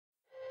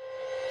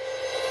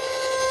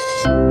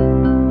All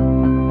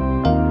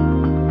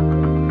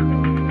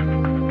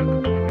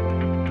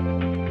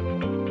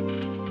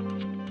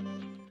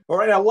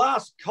right, our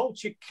last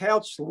Culture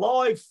Couch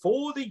live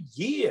for the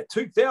year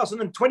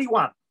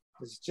 2021.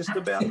 It's just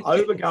about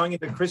over, going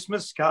into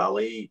Christmas.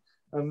 Carly,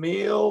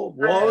 Emil,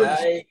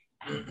 Woz,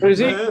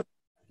 Murph.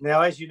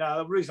 Now, as you know,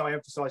 the reason I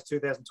emphasise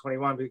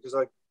 2021 because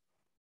I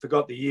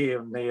forgot the year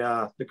and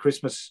the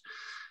Christmas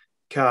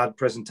card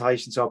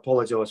presentation, so I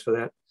apologise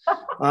for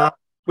that.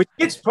 Which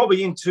gets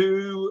probably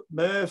into,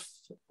 Murph,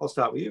 I'll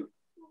start with you.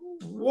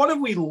 What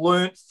have we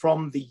learnt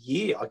from the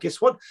year? I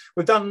guess what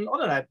we've done, I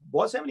don't know,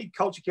 how many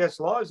Culture Couch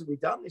Lives have we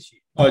done this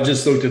year? I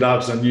just looked it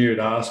up, so I knew you'd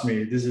ask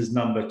me. This is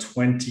number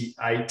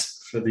 28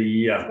 for the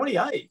year.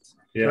 28?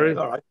 Yeah.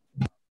 All right.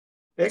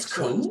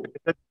 Excellent.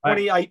 Cool.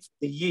 28 for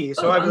the year.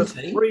 So over the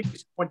 3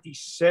 is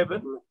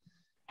 27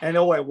 and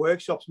all our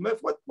workshops. Murph,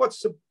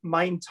 what's the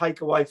main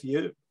takeaway for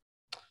you?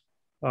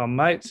 Oh,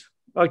 mate,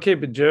 I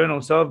keep a journal,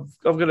 so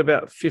I've got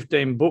about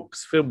 15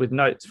 books filled with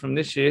notes from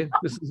this year.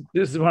 This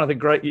is one of the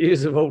great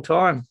years of all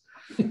time.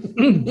 I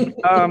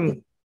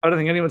don't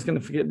think anyone's going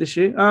to forget this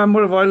year.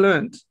 What have I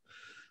learned?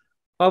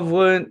 I've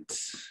learned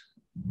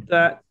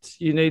that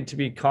you need to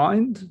be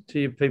kind to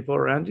your people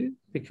around you,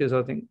 because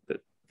I think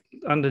that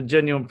under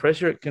genuine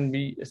pressure,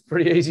 it's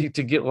pretty easy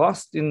to get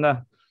lost in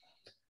the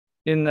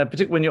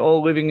particularly when you're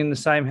all living in the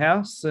same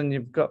house and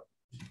you've got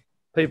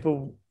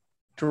people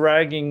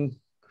dragging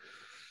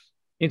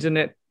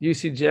internet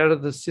usage out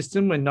of the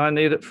system when I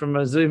need it from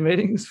my Zoom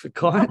meetings for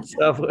clients.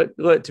 So I've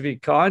learned to be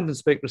kind and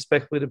speak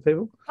respectfully to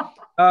people.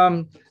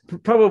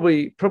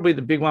 Probably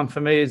the big one for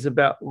me is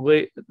about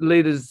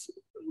leaders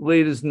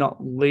not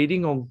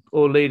leading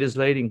or leaders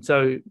leading.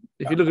 So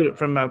if you look at it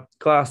from a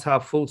glass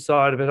half full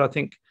side of it, I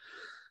think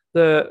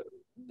the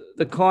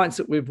clients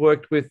that we've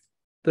worked with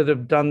that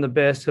have done the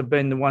best have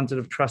been the ones that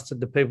have trusted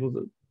the people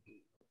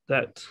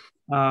that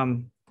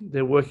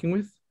they're working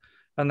with,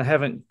 and they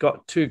haven't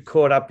got too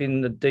caught up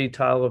in the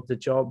detail of the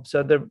job.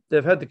 So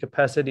they've had the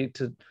capacity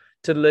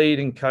to lead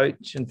and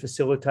coach and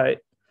facilitate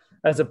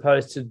as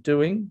opposed to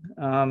doing.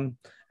 And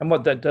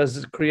what that does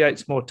is it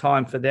creates more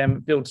time for them,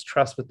 it builds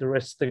trust with the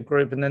rest of the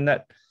group, and then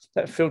that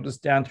filters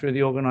down through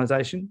the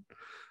organisation.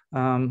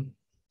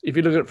 If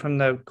you look at it from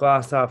the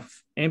glass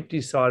half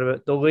empty side of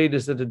it, the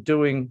leaders that are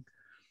doing,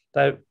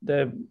 they're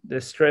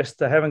stressed,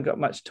 they haven't got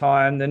much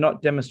time, they're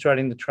not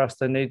demonstrating the trust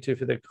they need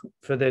to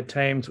for their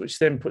teams, which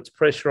then puts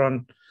pressure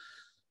on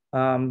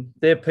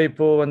their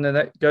people, and then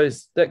that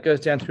goes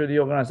down through the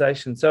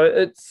organisation. So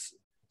it's,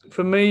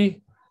 for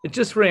me, it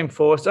just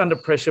reinforced under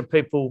pressure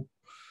people.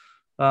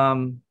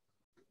 It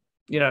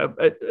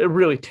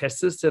really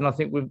tests us, and I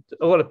think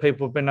a lot of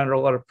people have been under a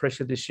lot of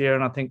pressure this year,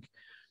 and I think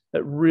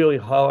it really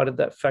highlighted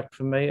that fact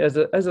for me as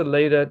a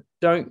leader.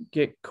 Don't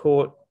get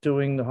caught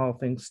doing the whole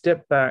thing.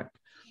 Step back,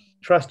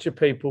 trust your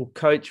people,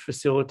 coach,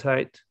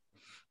 facilitate,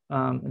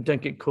 and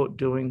don't get caught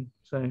doing.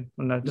 So, I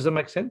don't know, does that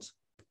make sense?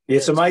 Yeah,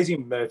 it's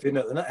amazing, Murph, isn't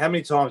it? How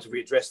many times have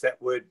we addressed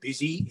that word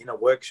busy in a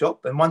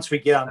workshop? And once we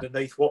get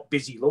underneath what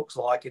busy looks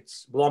like,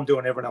 it's, well, I'm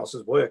doing everyone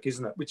else's work,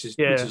 isn't it? Which is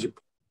your...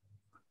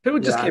 People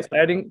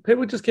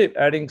just keep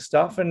adding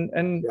stuff,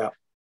 and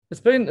it's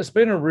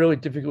been a really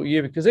difficult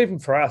year, because even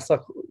for us,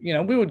 like,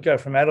 we would go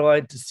from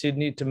Adelaide to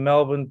Sydney to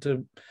Melbourne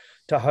to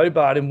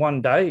Hobart in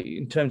one day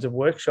in terms of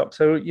workshops.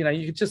 So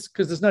you could just,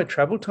 because there's no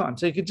travel time,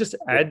 so you could just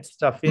add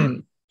stuff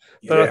in.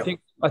 But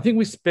I think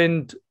we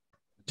spend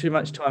too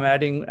much time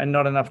adding and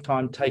not enough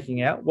time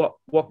taking out.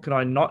 What can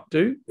I not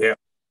do? Yeah,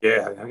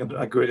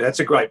 I agree. That's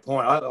a great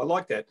point. I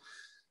like that.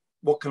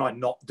 What can I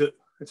not do?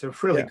 It's a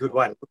really good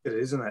way to look at it,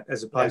 isn't it?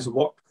 As opposed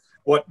to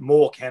what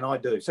more can I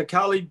do? So,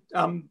 Carly,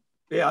 over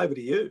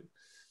to you.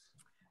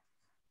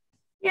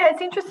 Yeah,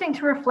 it's interesting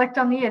to reflect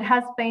on the year. It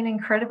has been an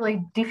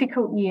incredibly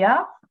difficult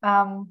year,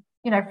 from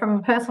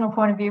a personal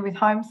point of view with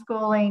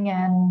homeschooling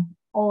and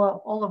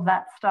all of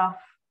that stuff.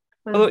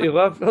 I thought you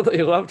loved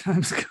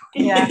homeschooling.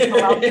 Yeah, I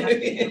loved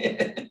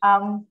it.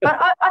 But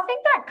I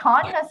think that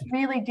kindness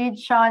really did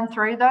shine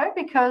through, though,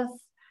 because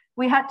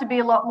we had to be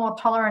a lot more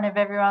tolerant of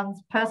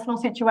everyone's personal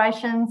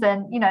situations,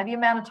 and the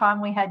amount of time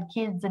we had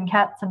kids and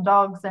cats and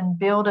dogs and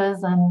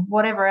builders and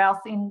whatever else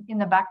in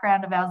the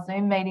background of our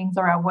Zoom meetings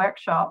or our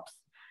workshops.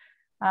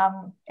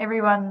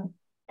 Everyone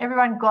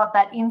got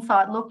that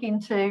inside look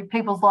into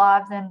people's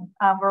lives, and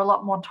were a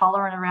lot more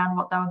tolerant around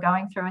what they were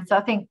going through. And so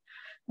I think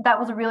that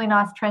was a really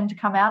nice trend to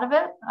come out of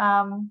it.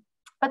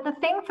 But the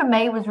thing for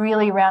me was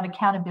really around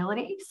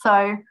accountability.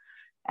 So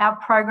our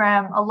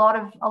program, a lot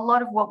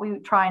of what we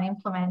try and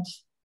implement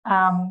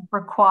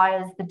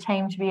requires the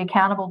team to be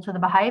accountable to the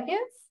behaviours,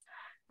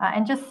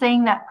 and just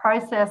seeing that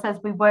process as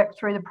we work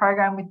through the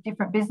program with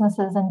different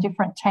businesses and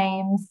different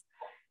teams,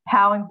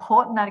 how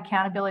important that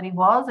accountability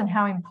was, and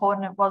how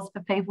important it was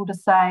for people to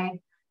say,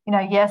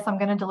 yes, I'm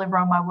going to deliver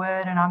on my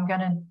word, and I'm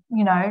going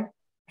to,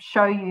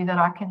 show you that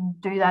I can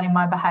do that in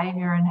my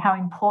behaviour, and how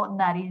important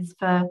that is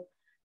for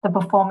the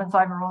performance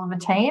overall of a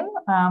team.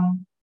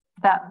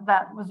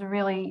 That was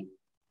really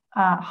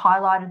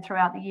highlighted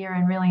throughout the year,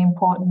 and really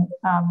important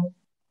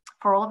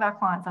for all of our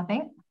clients, I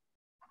think.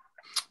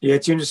 Yeah,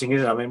 it's interesting,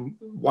 isn't it? I mean,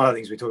 one of the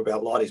things we talk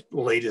about a lot is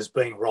leaders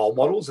being role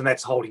models, and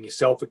that's holding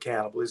yourself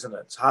accountable, isn't it?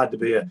 It's hard to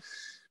be a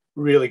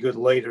really good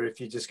leader if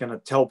you're just going to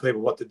tell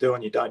people what to do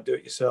and you don't do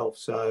it yourself.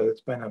 So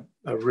it's been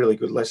a really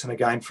good lesson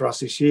again for us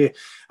this year.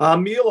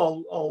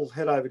 Neil, I'll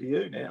head over to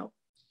you now.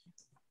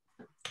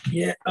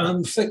 Yeah,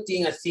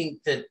 reflecting, I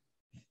think that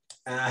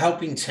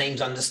helping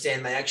teams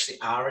understand they actually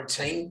are a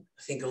team.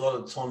 I think a lot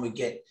of the time we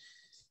get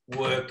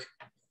work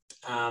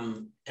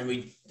and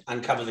we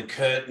uncover the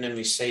curtain and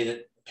we see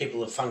that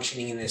people are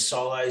functioning in their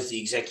silos. The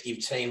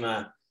executive team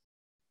are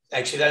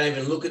actually, they don't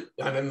even look at,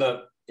 I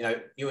remember,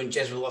 you and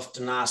Jez will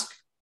often ask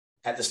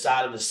at the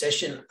start of the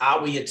session,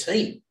 are we a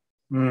team?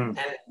 And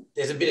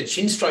there's a bit of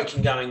chin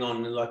stroking going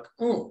on and like,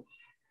 oh,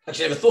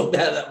 actually never thought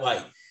about it that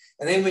way.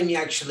 And then when you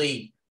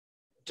actually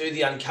do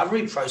the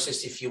uncovery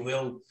process, if you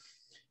will,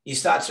 you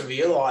start to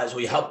realise,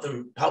 or you help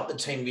the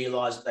team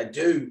realise that they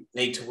do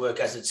need to work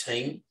as a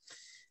team.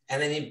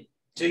 And then you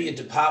do your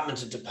department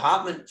to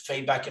department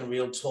feedback and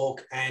real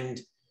talk, and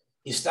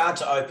you start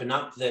to open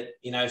up that,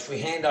 if we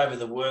hand over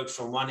the work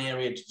from one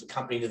area to the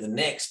company to the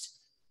next,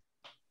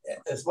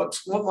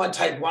 what might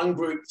take one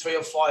group 3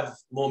 or 5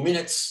 more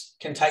minutes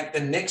can take the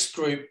next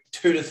group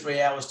 2 to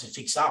 3 hours to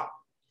fix up.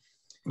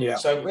 Yeah.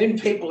 So when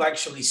people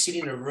actually sit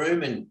in a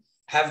room and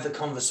have the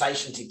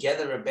conversation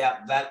together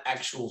about that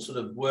actual sort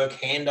of work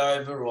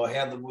handover or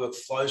how the work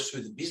flows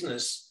through the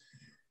business,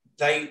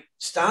 they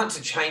start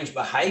to change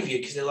behaviour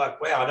because they're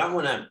like, wow, I don't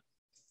want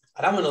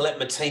to let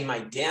my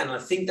teammate down. And I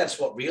think that's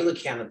what real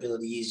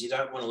accountability is. You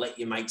don't want to let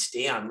your mates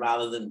down,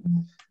 rather than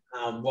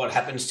what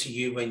happens to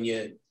you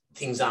when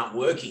things aren't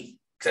working.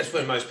 Because that's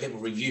when most people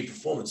review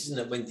performance, isn't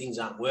it? When things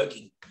aren't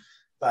working.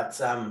 But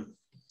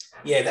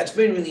yeah, that's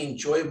been really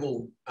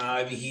enjoyable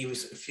over here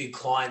with a few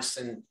clients,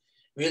 and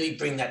really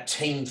bring that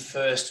team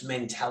first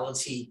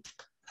mentality.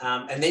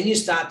 And then you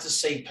start to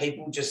see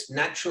people just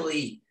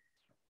naturally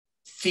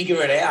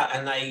figure it out,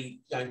 and they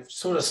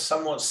sort of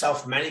somewhat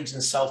self-manage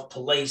and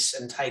self-police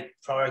and take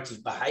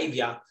proactive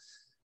behaviour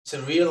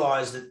to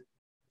realise that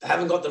they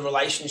haven't got the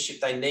relationship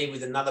they need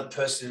with another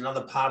person in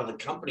another part of the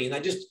company. And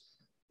they just,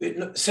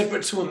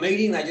 separate to a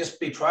meeting, they just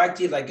be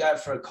proactive. They go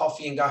for a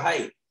coffee and go,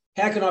 hey,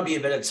 how can I be a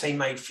better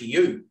teammate for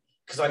you?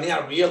 Because I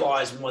now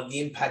realise what the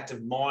impact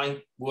of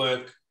my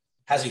work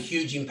has a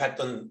huge impact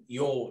on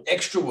your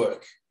extra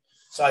work.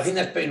 So I think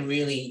that's been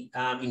really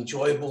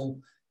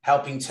enjoyable,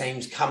 helping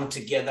teams come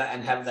together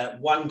and have that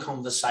one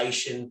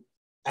conversation.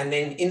 And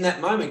then in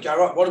that moment, go,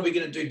 right, what are we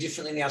going to do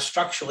differently now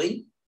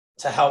structurally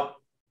to help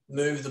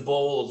move the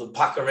ball or the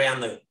puck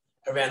around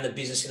the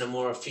business in a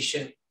more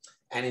efficient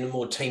and in a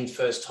more team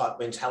first type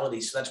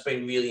mentality. So that's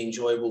been really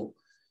enjoyable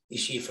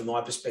this year from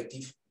my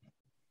perspective.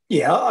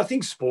 Yeah, I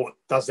think sport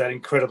does that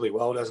incredibly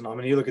well, doesn't it? I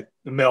mean, you look at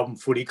the Melbourne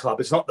Footy Club,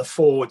 it's not the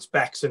forwards,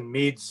 backs and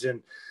mids,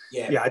 and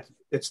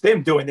it's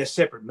them doing their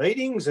separate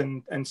meetings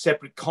and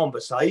separate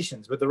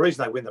conversations. But the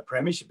reason they win the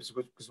premiership is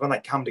because when they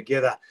come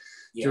together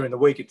during the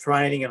week of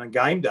training and on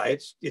game day,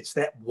 it's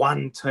that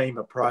one team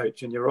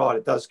approach. And you're right,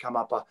 it does come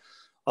up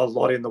a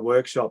lot in the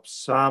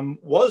workshops.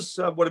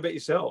 What about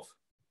yourself?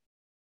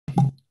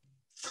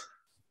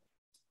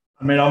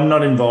 I mean, I'm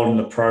not involved in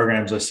the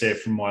programs. I see it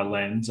from my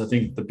lens. I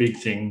think the big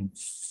thing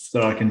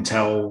that I can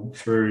tell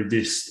through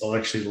this, or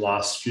actually the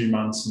last few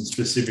months, and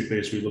specifically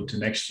as we look to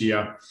next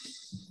year,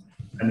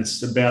 and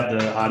it's about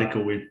the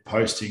article we're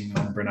posting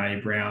on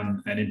Brene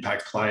Brown and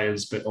impact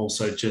players, but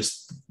also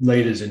just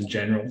leaders in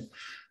general.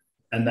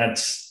 And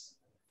that's,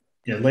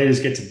 leaders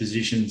get to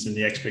positions and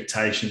the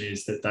expectation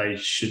is that they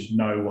should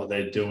know what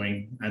they're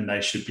doing and they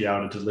should be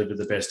able to deliver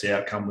the best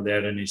outcome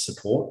without any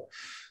support.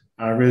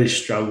 I really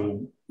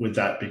struggle with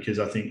that because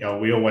I think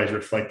we always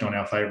reflect on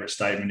our favourite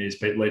statement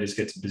is leaders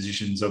get to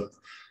positions of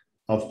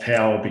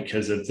power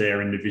because of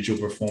their individual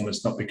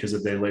performance, not because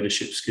of their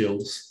leadership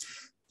skills.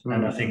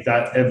 And I think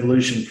that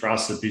evolution for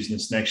us, the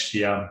business next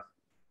year,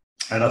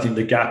 and I think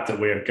the gap that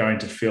we're going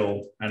to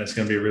fill, and it's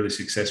going to be a really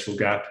successful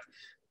gap,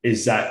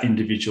 is that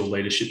individual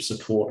leadership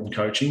support and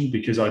coaching.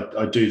 Because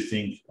I do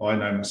think, I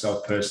know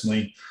myself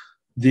personally,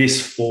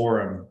 this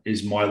forum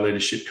is my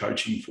leadership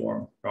coaching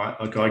forum, right?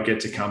 Like I get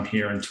to come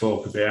here and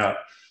talk about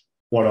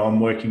what I'm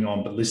working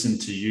on, but listen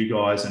to you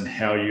guys and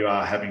how you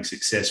are having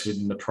success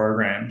within the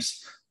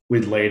programs,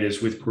 with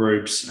leaders, with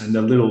groups, and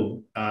the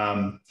little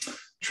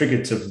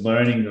trinkets of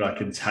learning that I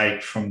can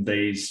take from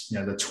these,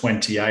 the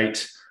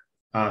 28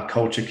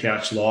 Culture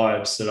Couch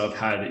lives that I've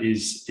had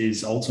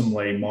is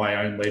ultimately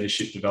my own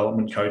leadership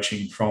development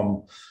coaching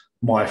from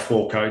my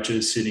 4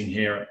 coaches sitting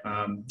here,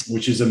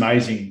 which is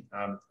amazing.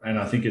 And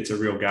I think it's a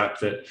real gap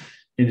that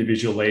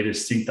individual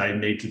leaders think they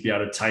need to be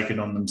able to take it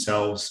on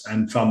themselves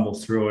and fumble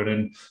through it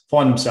and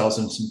find themselves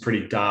in some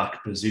pretty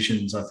dark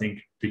positions, I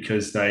think,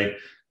 because they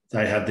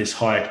have this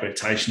high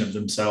expectation of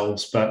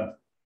themselves. But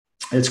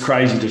it's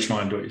crazy to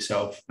try and do it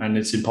yourself, and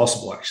it's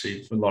impossible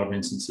actually for a lot of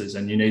instances,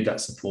 and you need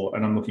that support.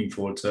 And I'm looking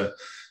forward to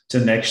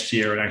next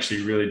year and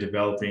actually really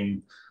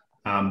developing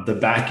the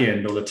back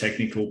end or the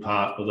technical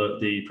part or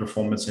the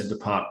performance center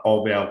part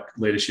of our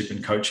leadership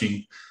and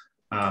coaching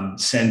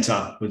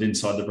centre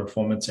inside the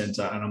performance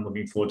centre, and I'm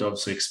looking forward to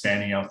obviously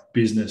expanding our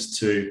business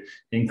to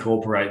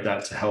incorporate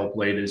that to help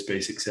leaders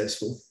be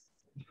successful.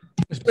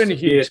 It's been a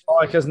huge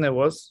spike, hasn't it?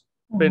 It's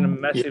been a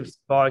massive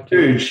spike.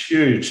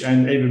 Huge,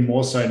 and even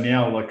more so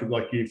now. Like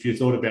if you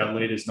thought about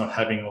leaders not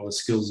having all the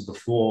skills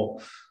before,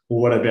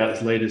 well, what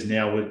about leaders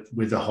now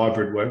with a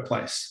hybrid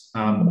workplace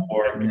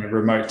or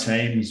remote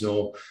teams,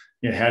 or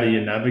how do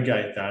you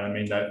navigate that? I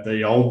mean,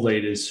 the old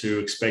leaders who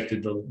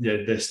expected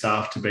their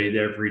staff to be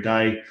there every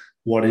day,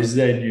 what is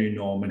their new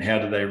norm, and how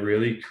do they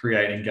really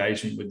create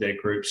engagement with their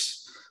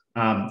groups?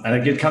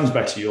 And it comes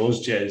back to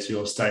yours, Jez,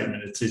 your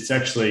statement. It's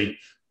actually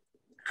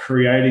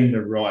creating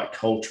the right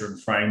culture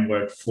and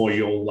framework for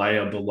your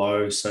layer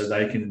below so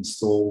they can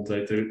install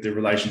the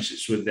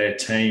relationships with their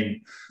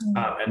team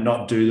and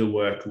not do the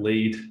work,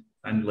 lead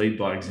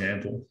by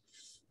example.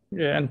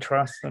 Yeah, and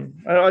trust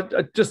them.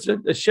 Just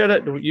a shout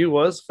out to what you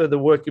for the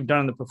work you've done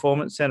in the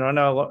Performance Centre. I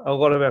know a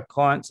lot of our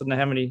clients, I don't know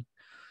how many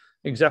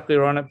exactly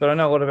are on it, but I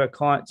know a lot of our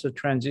clients have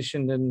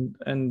transitioned,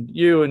 and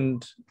you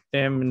and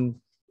them and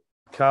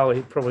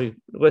Carly probably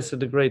lesser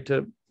degree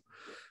to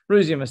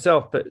Ruzi and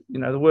myself, but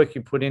the work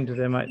you put into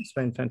them, mate, it's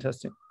been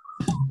fantastic.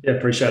 Yeah,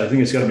 appreciate it. I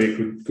think it's going to be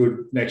a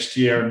good next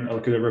year. And I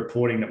look at the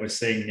reporting that we're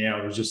seeing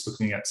now. I was just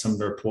looking at some of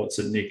the reports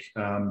that Nick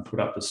put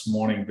up this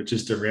morning, but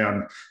just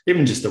around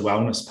even just the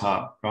wellness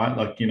part, right?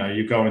 Like,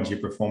 you go into your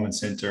performance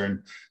center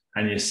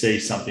and you see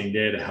something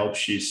there that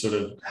helps you sort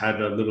of have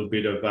a little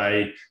bit of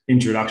a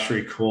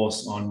introductory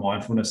course on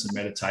mindfulness and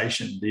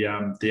meditation.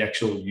 The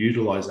actual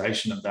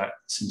utilization of that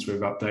since we've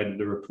updated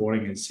the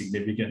reporting is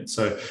significant.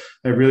 So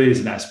there really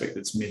is an aspect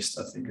that's missed,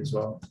 I think, as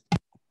well.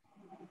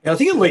 Yeah, I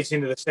think it leads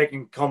into the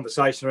second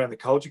conversation around the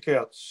culture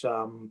couch. What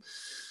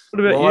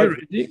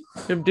about you,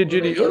 Ruzi? Did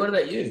you do? What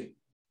about you?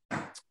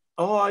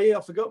 Oh, yeah,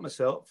 I forgot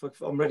myself.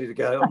 I'm ready to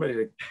go. I'm ready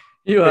to.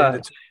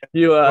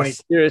 You are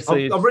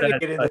seriously. I'm ready to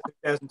get into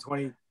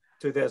 2020.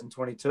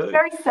 2022.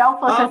 Very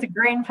selfless as a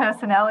green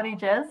personality,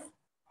 Jez.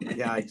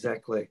 Yeah,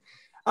 exactly.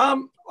 I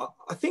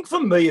think for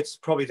me, it's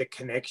probably the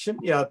connection.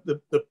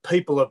 The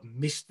people have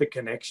missed the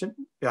connection,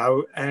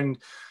 and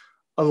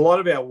a lot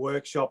of our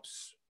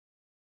workshops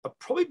have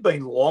probably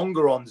been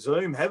longer on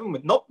Zoom, haven't we?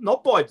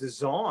 Not by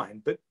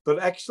design, but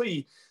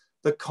actually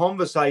the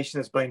conversation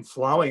has been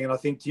flowing. And I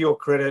think to your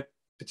credit,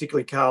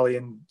 particularly Carly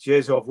and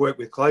Jez, who I've worked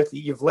with closely,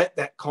 you've let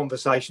that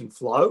conversation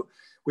flow,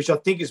 which I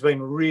think has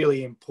been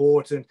really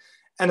important.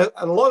 And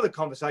a lot of the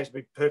conversation, to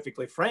be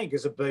perfectly frank,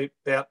 is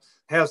about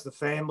how's the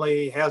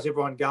family, how's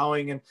everyone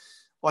going. And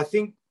I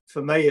think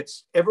for me,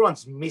 it's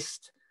everyone's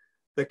missed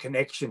the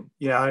connection,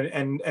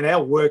 and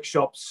our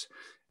workshops.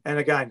 And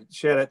again,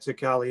 shout out to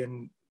Carly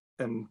and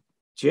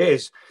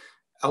Jez.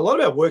 A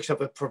lot of our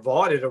workshops have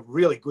provided a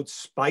really good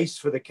space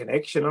for the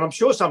connection. And I'm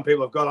sure some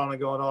people have got on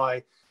and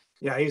gone,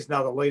 here's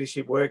another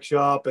leadership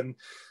workshop. And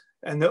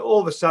all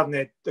of a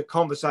sudden, the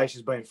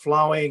conversation's been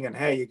flowing and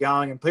how you're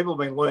going, and people have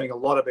been learning a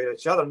lot about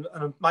each other.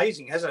 And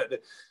amazing, hasn't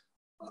it?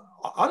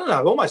 I don't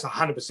know, almost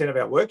 100% of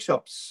our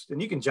workshops,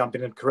 and you can jump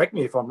in and correct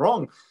me if I'm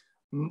wrong,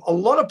 a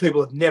lot of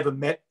people have never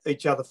met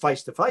each other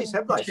face to face,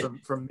 have they,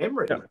 from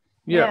memory?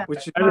 Yeah.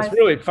 And it's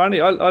really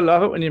funny. I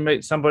love it when you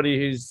meet somebody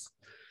who's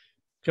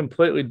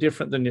completely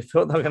different than you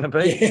thought they were going to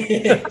be.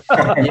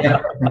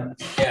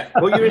 Yeah.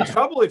 Well, you're in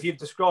trouble if you've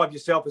described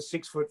yourself as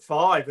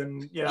 6'5"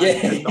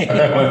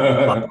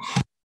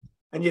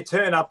 and you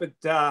turn up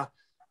at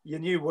your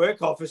new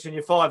work office and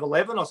you're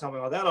 5'11" or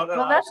something like that. I don't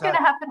know. That's going to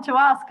happen to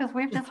us because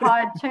we've just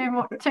hired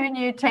two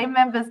new team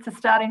members to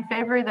start in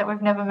February that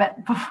we've never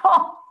met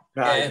before.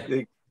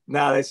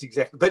 No, that's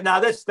exactly. But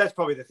no, that's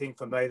probably the thing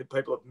for me that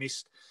people have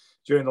missed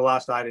during the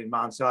last 18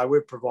 months. So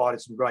we've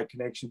provided some great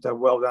connections. So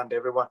well done to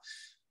everyone.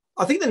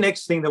 I think the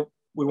next thing that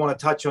we want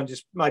to touch on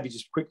just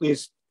quickly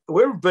is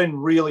we've been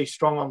really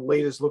strong on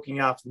leaders looking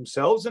after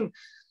themselves. And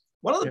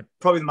one of the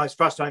probably the most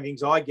frustrating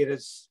things I get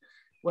is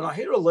when I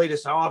hear a leader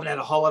say, I haven't had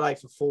a holiday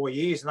for 4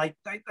 years, and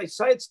they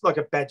say it's like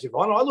a badge of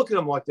honor. I look at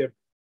them like they're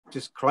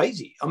just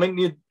crazy. I mean,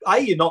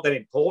 you're not that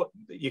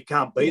important that you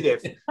can't be there.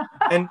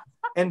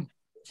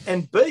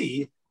 And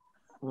B,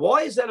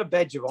 why is that a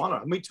badge of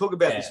honor? And we talk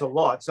about this a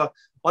lot. So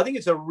I think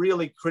it's a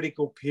really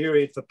critical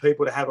period for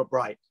people to have a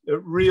break. It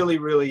really,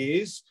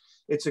 really is.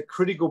 It's a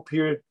critical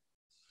period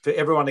for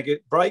everyone to get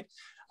a break.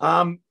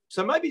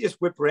 So maybe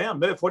just whip around.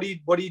 Murph, what are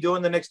you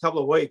doing the next couple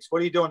of weeks?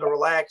 What are you doing to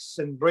relax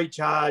and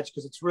recharge?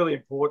 Because it's really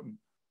important.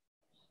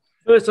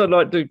 First, I'd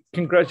like to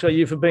congratulate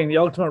you for being the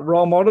ultimate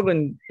role model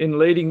in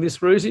leading this,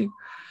 Ruzi.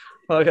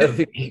 Like, I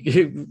think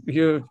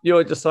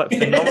you're just like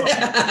phenomenal.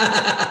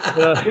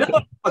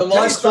 The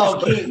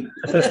lifestyle king.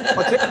 I'll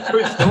tell you a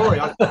true story.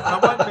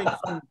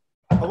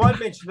 I won't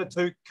mention the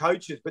two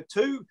coaches, but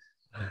two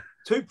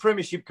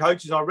premiership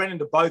coaches. I ran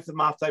into both of them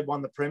after they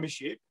won the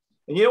premiership.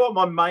 And you know what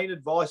my main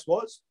advice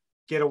was?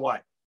 Get away.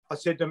 I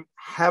said to them,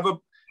 I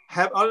don't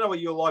know what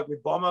you're like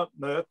with Bomber,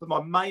 Murph, but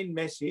my main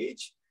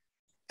message,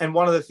 and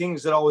one of the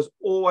things that I was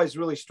always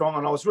really strong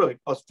on, I was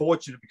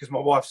fortunate because my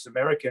wife's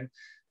American,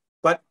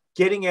 but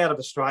getting out of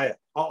Australia.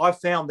 I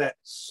found that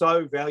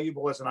so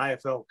valuable as an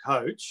AFL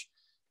coach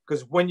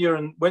because when you're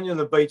on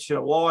the beach in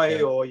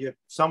Hawaii or you're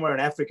somewhere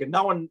in Africa,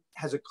 no one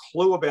has a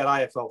clue about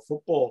AFL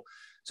football.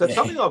 So it's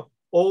something I've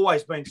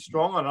always been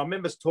strong on. I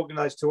remember talking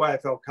to those two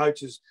AFL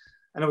coaches,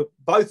 and it was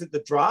both at the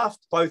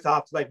draft, both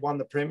after they'd won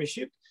the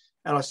premiership.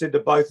 And I said to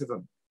both of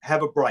them,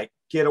 have a break,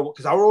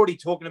 because they were already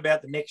talking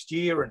about the next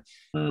year.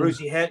 And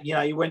Brucey had,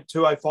 you went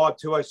 205,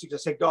 206. I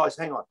said, guys,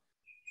 hang on,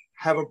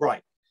 have a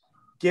break,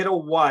 get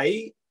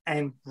away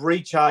and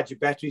recharge your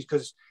batteries,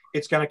 because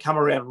it's going to come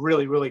around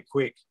really, really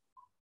quick.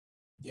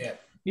 Yeah.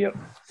 Yep.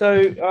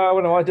 So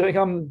what am I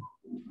doing?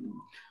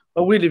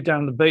 We live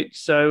down the beach,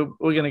 so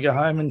we're going to go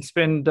home and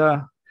spend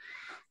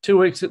 2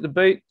 weeks at the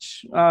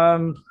beach.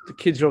 The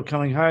kids are all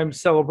coming home,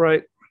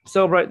 celebrate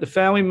the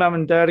family. Mum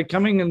and Dad are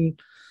coming, and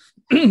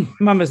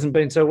Mum hasn't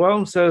been so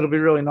well, so it'll be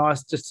really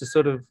nice just to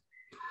sort of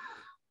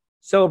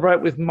celebrate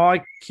with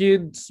my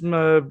kids,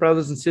 my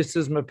brothers and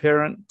sisters, my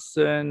parents,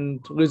 and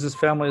Liz's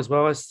family as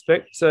well, I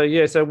suspect. So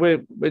yeah, so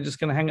we're just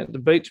going to hang at the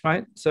beach,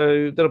 mate.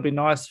 So that'll be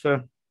nice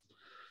from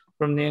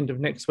the end of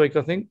next week,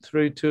 I think,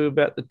 through to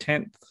about the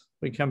 10th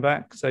we come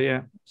back. So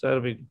yeah, so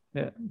it'll be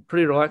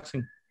pretty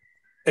relaxing.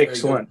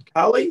 Excellent.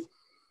 Carly?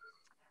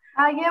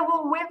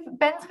 Well,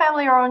 Ben's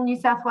family are on New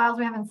South Wales.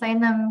 We haven't seen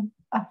them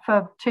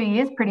for 2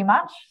 years pretty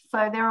much.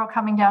 So they're all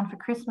coming down for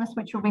Christmas,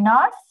 which will be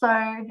nice. So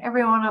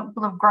everyone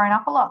will have grown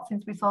up a lot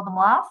since we saw them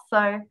last.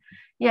 So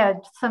yeah,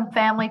 some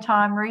family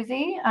time,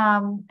 Ruzi.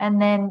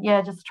 And then,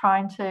 just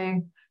trying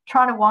to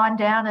wind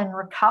down and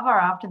recover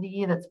after the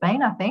year that's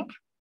been, I think.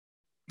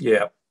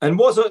 Yeah. And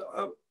was it,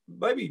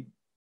 maybe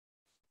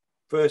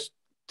first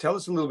tell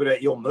us a little bit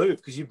about your move,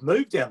 because you've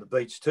moved down the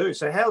beach too.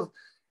 So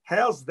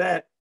how's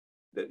that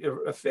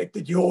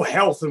affected your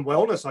health and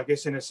wellness, I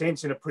guess, in a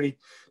sense, in a pretty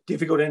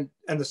difficult, and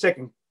the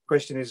second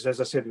question is, as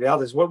I said to the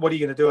others, what are you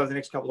going to do over the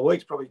next couple of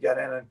weeks? Probably go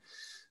down and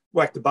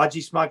whack the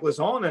budgie smugglers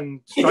on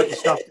and straight your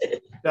stuff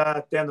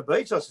down the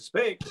beach, I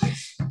suspect.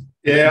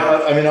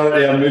 Yeah,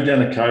 I moved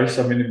down the coast.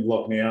 I've been in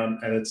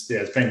lockdown, and it's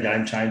been a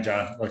game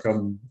changer. Like,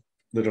 I'm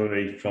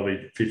literally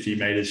probably 50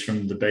 metres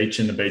from the beach,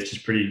 and the beach is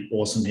pretty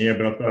awesome here.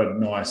 But I've got a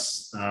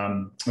nice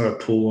I've got a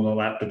pool and all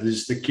that. But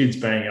there's the kids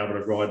being able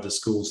to ride to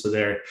school, so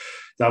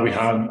they'll be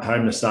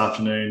home this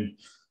afternoon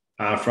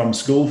from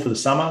school for the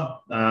summer.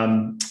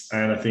 And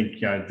I think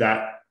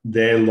that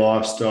their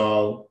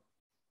lifestyle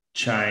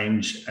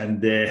change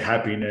and their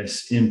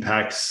happiness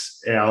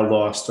impacts our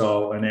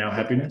lifestyle and our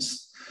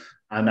happiness.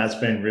 And that's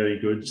been really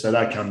good. So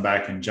they come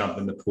back and jump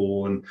in the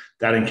pool, and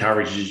that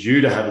encourages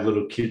you to have a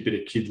little bit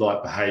of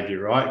kid-like behaviour,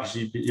 right? Because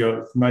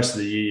you're most of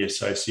the year you're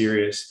so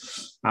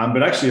serious.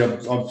 But actually,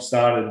 I've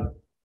started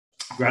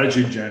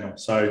gratitude journal.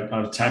 So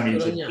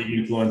Tammy's a big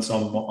influence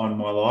on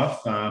my life,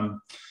 and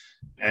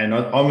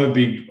I'm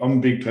a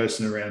big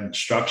person around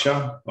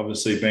structure.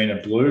 Obviously, being a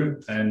blue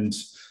and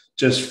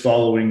just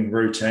following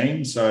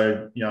routine.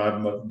 So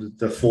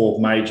the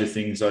 4 major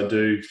things I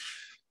do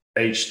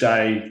each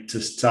day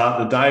to start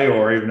the day,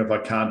 or even if I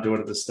can't do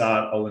it at the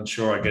start, I'll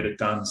ensure I get it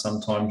done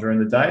sometime during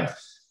the day.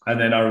 And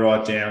then I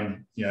write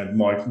down,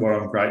 what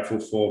I'm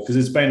grateful for, because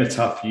it's been a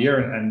tough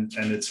year, and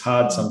it's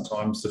hard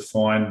sometimes to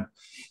find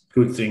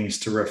good things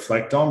to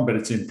reflect on, but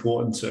it's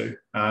important to.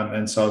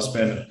 And so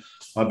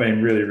I've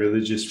been really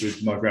religious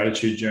with my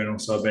gratitude journal.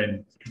 So I've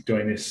been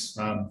doing this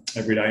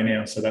every day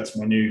now. So that's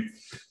my new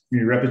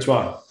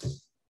repertoire.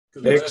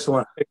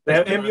 Excellent.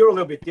 Now, Em, you're a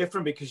little bit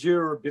different because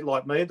you're a bit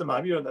like me at the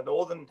moment. You're in the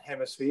northern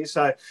hemisphere,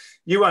 so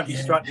you won't be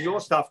strutting your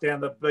stuff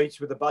down the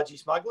beach with the budgie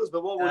smugglers.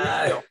 But what will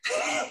you feel?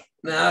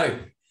 No.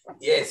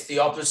 Yeah, it's the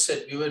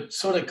opposite. We were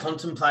sort of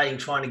contemplating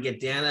trying to get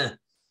down to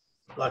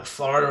like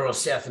Florida or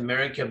South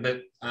America,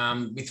 but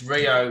with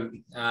Rio,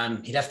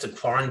 he'd have to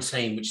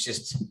quarantine, which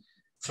just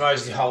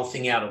throws the whole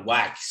thing out of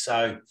whack.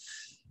 So,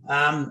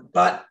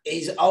 but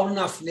he's old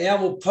enough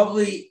now. We'll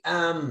probably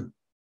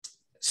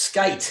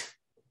skate.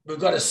 We've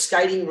got a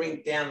skating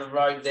rink down the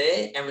road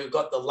there, and we've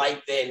got the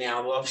lake there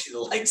now. Well, obviously, the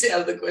lake's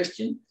out of the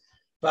question,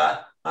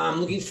 but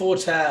I'm looking forward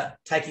to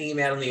taking him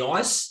out on the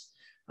ice.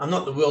 I'm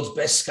not the world's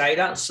best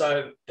skater,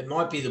 so it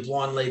might be the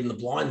blind leading the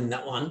blind in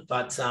that one,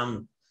 but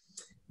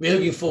we're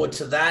looking forward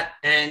to that.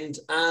 And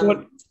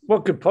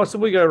what could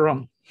possibly go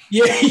wrong?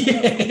 Yeah.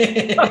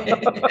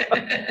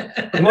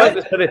 Mike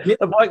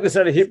just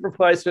had a hip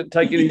replacement,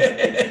 taking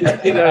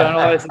his kid on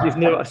ice, and he's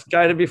never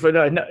skated before.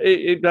 No,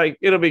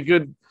 it'll be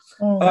good.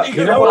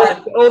 You know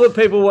what? All the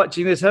people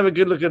watching this, have a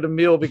good look at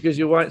Emil, because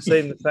you won't see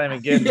him the same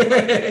again.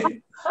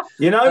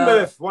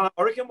 Murph, I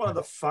reckon one of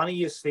the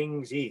funniest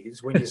things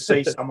is when you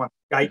see someone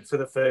skate for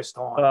the first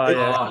time.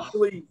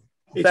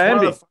 It's one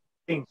of the funny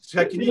things.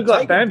 So can you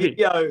take a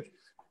video?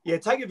 Yeah,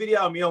 take a video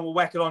of me and we'll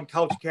whack it on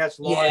Culture Couch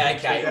Live. Yeah,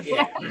 okay.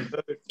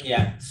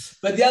 Yeah.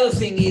 But the other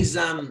thing is,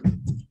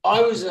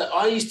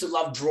 I used to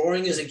love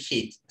drawing as a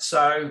kid.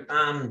 So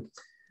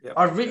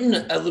I've written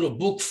a little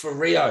book for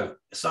Rio.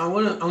 So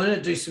I'm going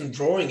to do some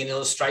drawing and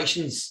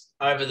illustrations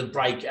over the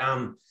break.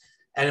 And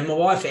my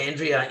wife,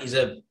 Andrea, is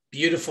a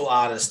beautiful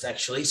artist,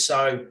 actually.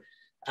 So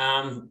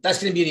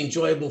that's going to be an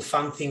enjoyable,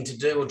 fun thing to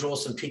do. We'll draw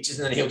some pictures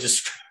and then he'll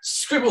just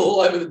scribble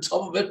all over the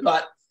top of it.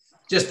 But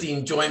just the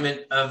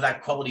enjoyment of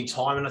that quality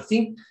time. And I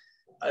think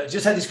I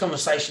just had this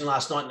conversation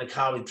last night in the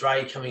car with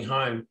Dre coming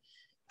home.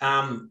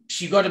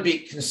 She got a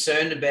bit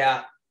concerned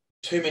about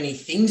too many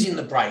things in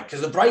the break,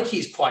 because the break here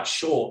is quite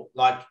short,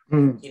 like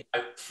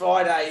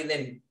Friday and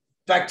then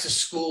back to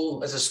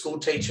school as a school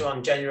teacher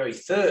on January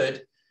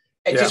 3rd.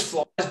 It just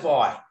flies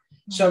by.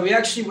 So we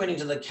actually went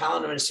into the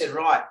calendar and said,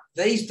 right,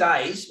 these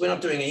days we're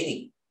not doing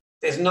anything.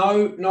 There's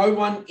no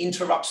one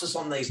interrupts us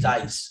on these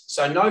days.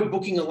 So no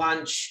booking a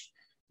lunch.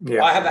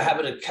 Yeah. I have a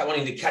habit of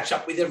wanting to catch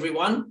up with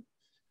everyone,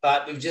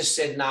 but we've just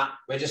said, nah,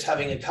 we're just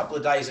having a couple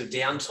of days of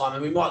downtime,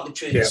 and we might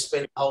literally just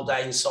spend the whole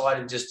day inside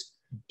and just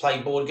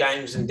play board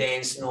games and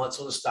dance and all that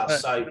sort of stuff.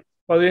 So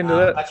by the end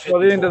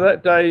of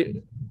that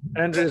day,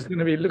 Andrew's going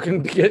to be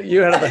looking to get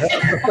you out of the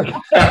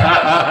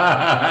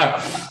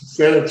house.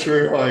 Tell the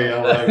truth.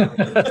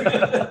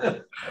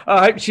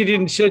 I hope she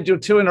didn't schedule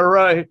 2 in a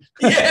row.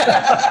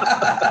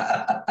 Yeah.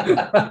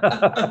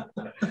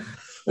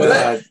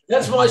 Well,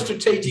 that's my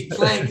strategic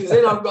plan, because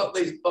then I've got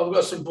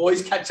some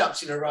boys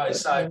catch-ups in a row.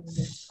 So,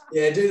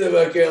 yeah, do the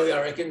work early,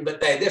 I reckon. But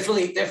they're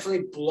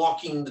definitely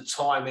blocking the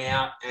time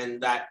out,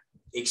 and that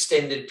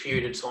extended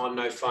period of time,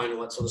 no phone,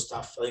 all that sort of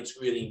stuff. I think it's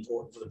really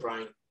important for the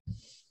brain.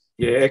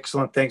 Yeah,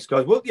 excellent. Thanks,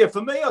 guys. Well, yeah,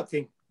 for me, I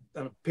think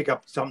pick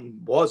up something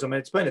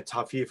it's been a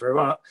tough year for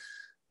everyone.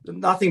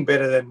 Nothing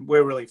better than,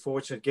 we're really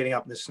fortunate getting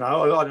up in the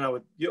snow. I don't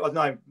know, I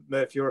know,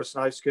 Murph, you're a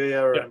snow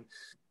skier, and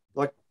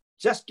like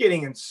just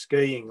getting and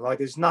skiing, like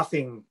there's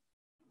nothing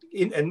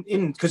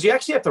in because you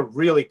actually have to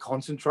really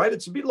concentrate.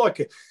 It's a bit like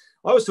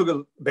I always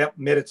talk about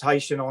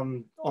meditation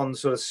on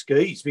sort of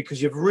skis,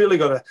 because you've really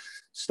got to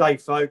stay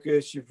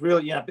focused. You've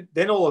really, but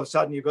then all of a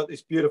sudden you've got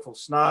this beautiful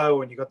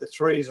snow and you've got the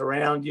trees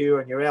around you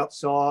and you're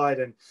outside,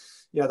 and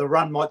the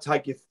run might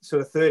take you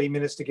sort of 30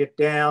 minutes to get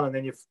down, and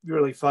then you're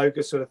really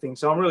focused, sort of thing.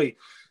 So I'm really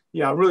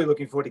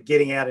looking forward to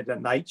getting out into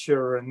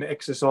nature and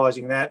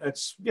exercising that.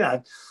 It's,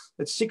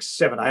 it's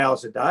 6-7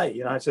 hours a day,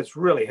 so it's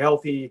really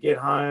healthy. You get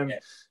home,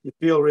 you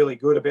feel really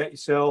good about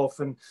yourself,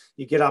 and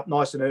you get up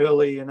nice and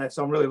early, and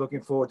so I'm really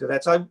looking forward to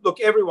that. So look,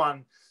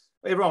 everyone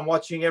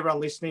watching, everyone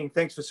listening,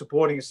 thanks for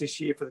supporting us this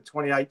year for the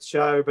 28th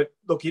show. But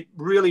look, it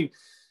really,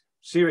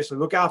 seriously,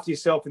 look after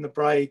yourself in the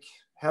break.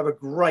 Have a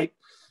great,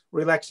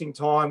 relaxing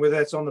time,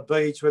 whether it's on the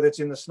beach, whether it's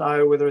in the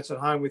snow, whether it's at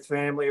home with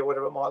family, or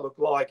whatever it might look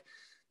like.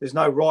 There's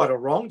no right or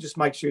wrong. Just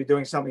make sure you're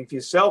doing something for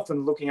yourself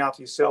and looking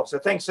after yourself. So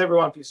thanks,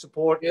 everyone, for your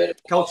support.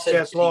 Culture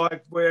House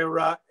Live, we're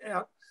out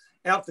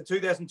for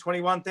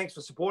 2021. Thanks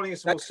for supporting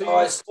us. We'll see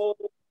you all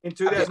in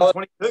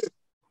 2022.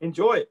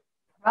 Enjoy it.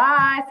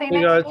 Bye. See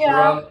you next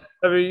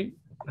year.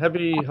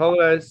 Happy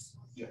holidays.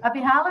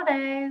 Happy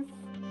holidays.